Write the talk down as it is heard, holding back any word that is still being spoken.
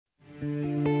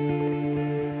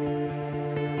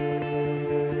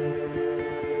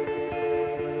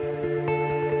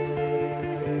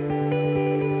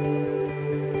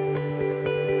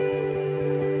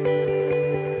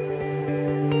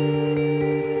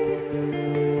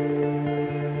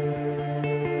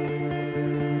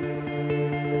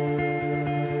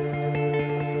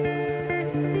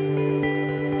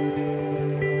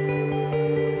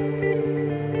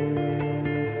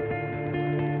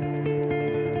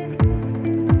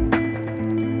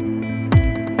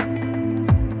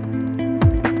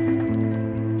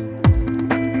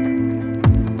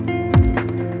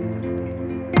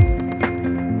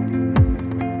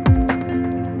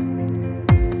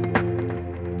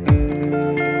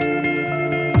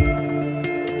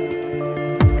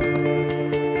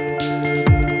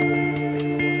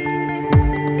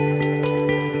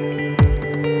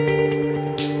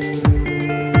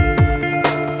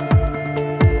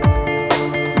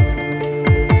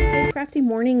crafty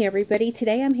morning, everybody.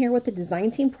 Today I'm here with the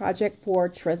design team project for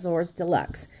Tresors de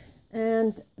Luxe.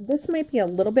 And this might be a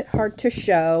little bit hard to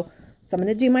show, so I'm going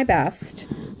to do my best.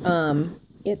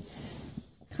 It's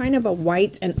kind of a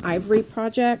white and ivory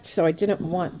project, so I didn't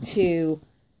want to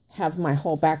have my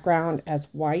whole background as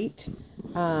white.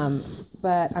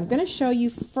 But I'm going to show you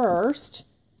first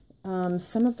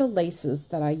some of the laces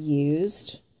that I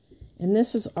used. And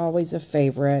this is always a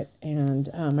favorite, and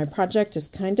my project is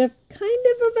kind of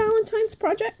a Valentine's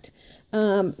project.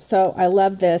 So I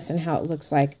love this and how it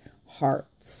looks like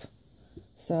hearts.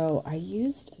 So I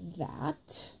used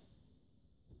that,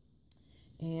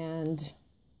 and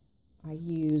I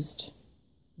used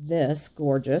this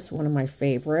gorgeous, one of my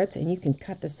favorites, and you can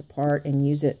cut this apart and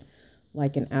use it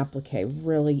like an applique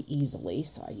really easily.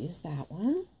 So I used that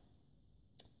one.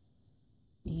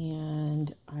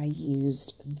 And I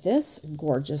used this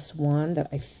gorgeous one that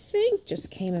I think just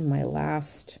came in my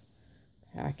last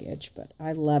package, but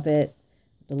I love it.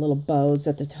 The little bows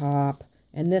at the top.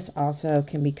 And this also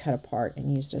can be cut apart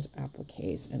and used as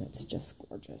appliques, and it's just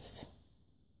gorgeous.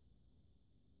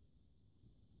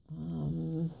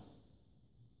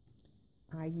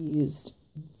 I used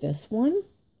this one,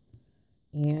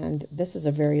 and this is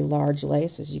a very large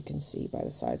lace, as you can see by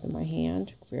the size of my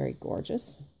hand. Very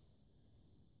gorgeous.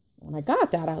 When I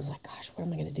got that, I was like, gosh, what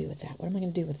am I going to do with that? What am I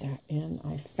going to do with that? And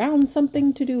I found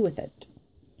something to do with it.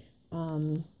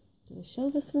 Did I show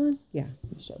this one? Yeah,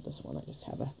 I showed this one. I just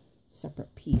have a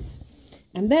separate piece.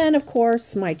 And then, of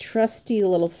course, my trusty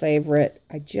little favorite.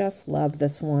 I just love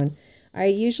this one. I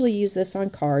usually use this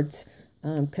on cards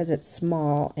because it's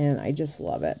small, and I just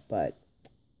love it. But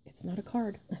it's not a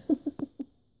card.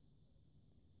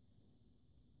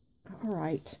 All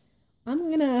right. I'm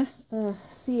going to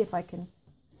see if I can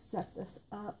set this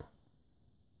up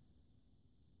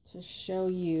to show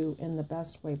you in the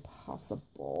best way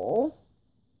possible.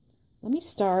 Let me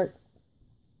start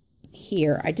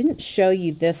here. I didn't show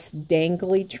you this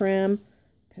dangly trim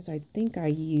because I think I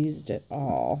used it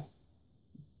all,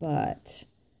 but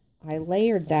I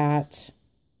layered that.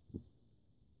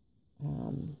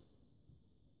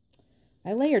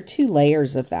 I layered 2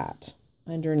 layers of that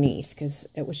underneath because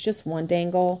it was just one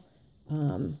dangle.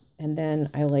 And then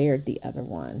I layered the other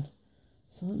one.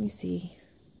 So let me see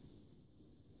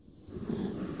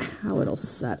how it'll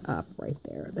set up right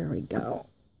there. There we go.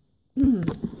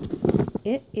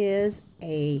 It is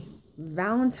a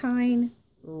Valentine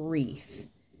wreath.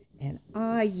 And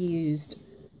I used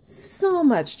so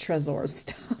much Tresors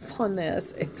stuff on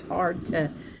this.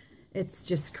 It's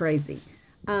just crazy.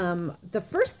 The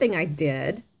first thing I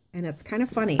did, and it's kind of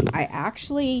funny, I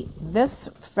actually, this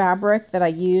fabric that I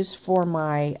use for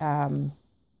my,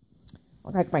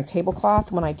 like my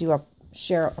tablecloth when I do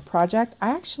share a project, I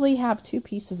actually have 2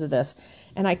 pieces of this.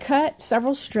 And I cut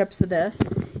several strips of this,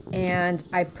 and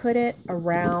I put it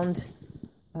around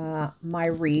my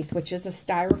wreath, which is a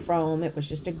styrofoam. It was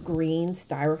just a green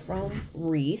styrofoam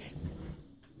wreath.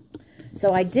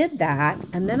 So I did that,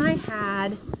 and then I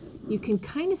had, you can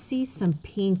kind of see some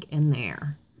pink in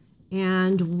there.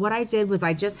 And what I did was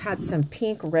I just had some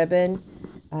pink ribbon,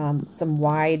 some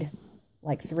wide,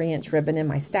 like 3-inch ribbon in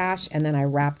my stash, and then I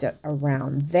wrapped it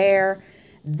around there.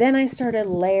 Then I started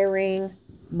layering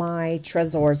my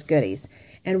Tresors goodies.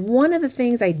 And one of the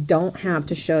things I don't have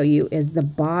to show you is the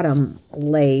bottom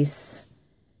lace.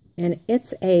 And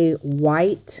it's a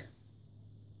white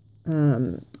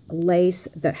lace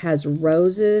that has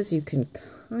roses. You can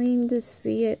kind of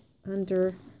see it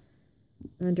under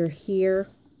here.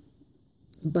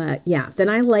 But yeah, then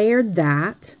I layered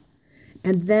that,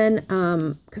 and then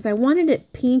because I wanted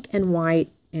it pink and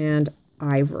white and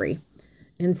ivory,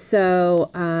 and so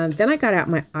then I got out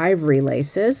my ivory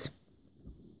laces,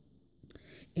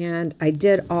 and I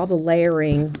did all the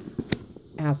layering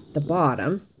at the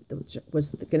bottom, which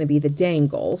was going to be the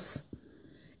dangles,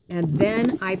 and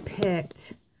then I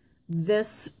picked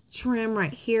this trim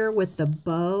right here with the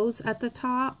bows at the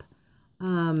top.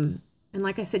 And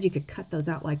like I said, you could cut those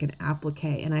out like an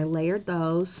applique. And I layered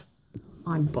those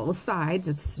on both sides.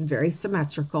 It's very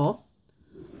symmetrical.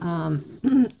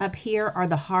 Up here are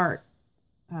the heart,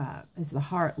 is the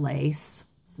heart lace.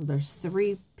 So there's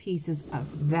 3 pieces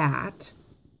of that.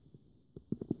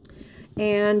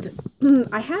 And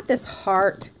I had this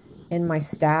heart in my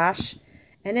stash.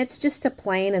 And it's just a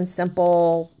plain and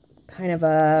simple kind of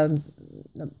a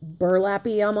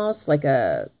burlappy almost, like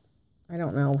a, I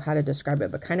don't know how to describe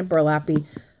it, but kind of burlappy,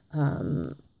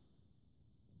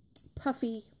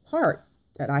 puffy heart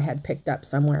that I had picked up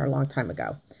somewhere a long time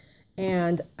ago.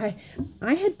 And I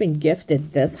had been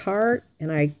gifted this heart, and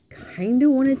I kind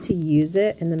of wanted to use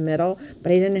it in the middle,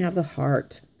 but I didn't have the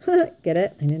heart. Get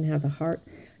it? I didn't have the heart.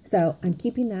 So I'm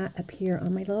keeping that up here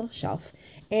on my little shelf.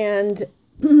 And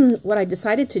what I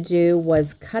decided to do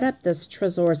was cut up this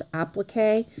Tresors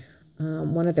applique,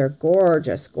 one of their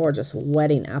gorgeous, gorgeous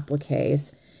wedding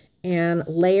appliques, and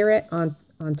layer it on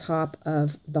top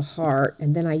of the heart.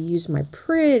 And then I used my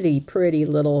pretty, pretty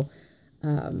little,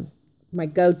 my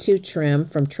go-to trim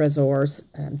from Tresors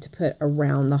to put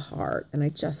around the heart. And I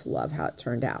just love how it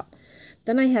turned out.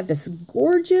 Then I had this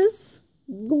gorgeous,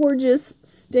 gorgeous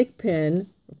stick pin,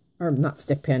 or not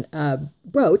stick pin,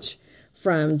 brooch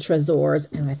from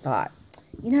Tresors. And I thought,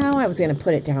 you know, I was going to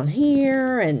put it down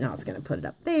here, and I was going to put it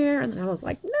up there. And then I was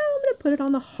like, no, I'm going to put it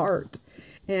on the heart.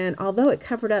 And although it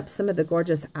covered up some of the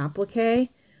gorgeous applique,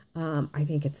 I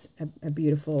think it's a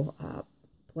beautiful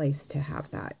place to have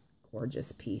that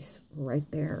gorgeous piece right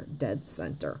there, dead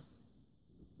center.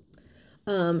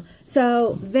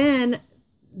 So then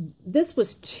this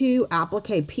was 2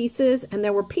 applique pieces, and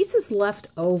there were pieces left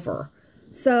over.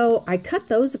 So I cut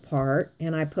those apart,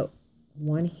 and I put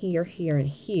one here, here, and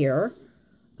here.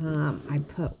 I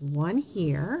put one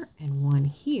here and one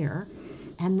here.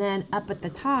 And then up at the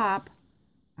top,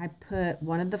 I put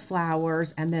one of the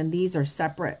flowers, and then these are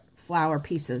separate flower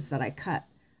pieces that I cut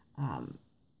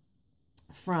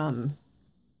from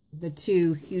the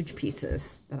 2 huge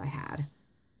pieces that I had.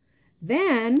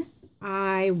 Then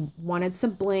I wanted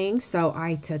some bling, so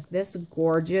I took this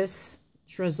gorgeous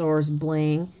Tresors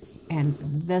bling and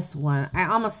this one. I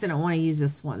almost didn't want to use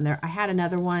this one. I had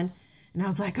another one, and I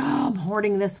was like, oh, I'm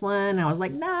hoarding this one. I was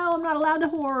like, no, I'm not allowed to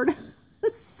hoard.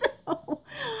 So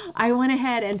I went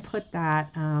ahead and put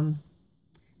that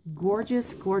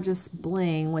gorgeous, gorgeous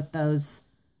bling with those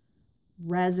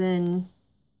resin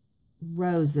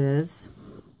roses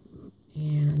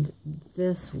and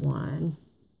this one.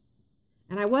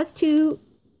 And I was too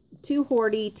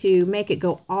hoardy to make it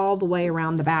go all the way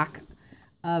around the back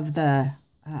of the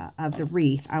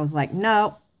wreath. I was like,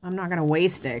 no, I'm not going to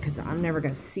waste it because I'm never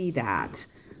going to see that,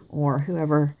 or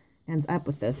whoever ends up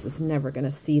with this is never going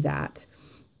to see that.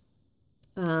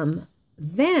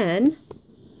 Then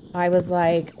I was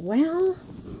like, well,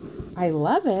 I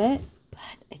love it, but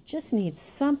it just needs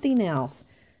something else.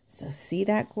 So see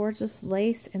that gorgeous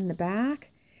lace in the back?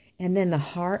 And then the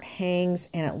heart hangs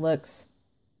and it looks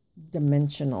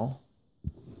dimensional.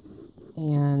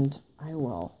 And I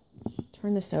will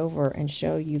turn this over and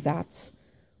show you that's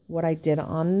what I did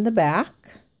on the back.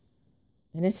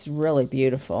 And it's really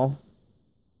beautiful.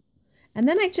 And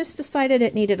then I just decided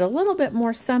it needed a little bit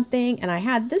more something, and I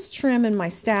had this trim in my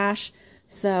stash,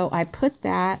 so I put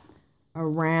that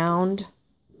around,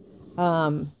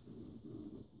 and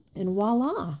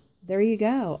voila, there you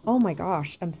go. Oh my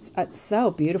gosh, it's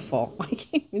so beautiful. I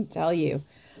can't even tell you.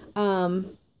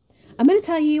 I'm going to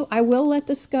tell you, I will let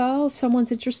this go. If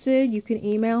someone's interested, you can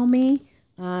email me,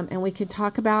 and we can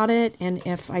talk about it. And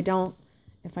if I don't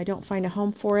find a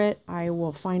home for it, I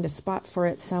will find a spot for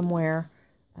it somewhere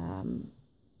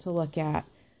to look at.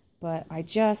 But I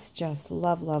just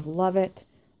love, love, love it.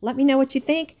 Let me know what you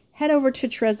think. Head over to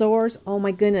Tresors. Oh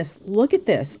my goodness, look at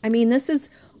this. I mean, this is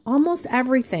almost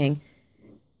everything.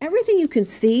 Everything you can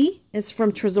see is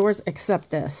from Tresors except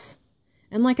this.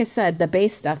 And like I said, the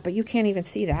base stuff, but you can't even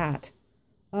see that.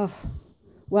 Oh,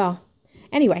 well,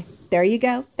 anyway, there you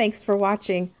go. Thanks for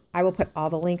watching. I will put all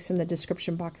the links in the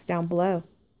description box down below.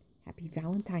 Happy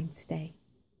Valentine's Day.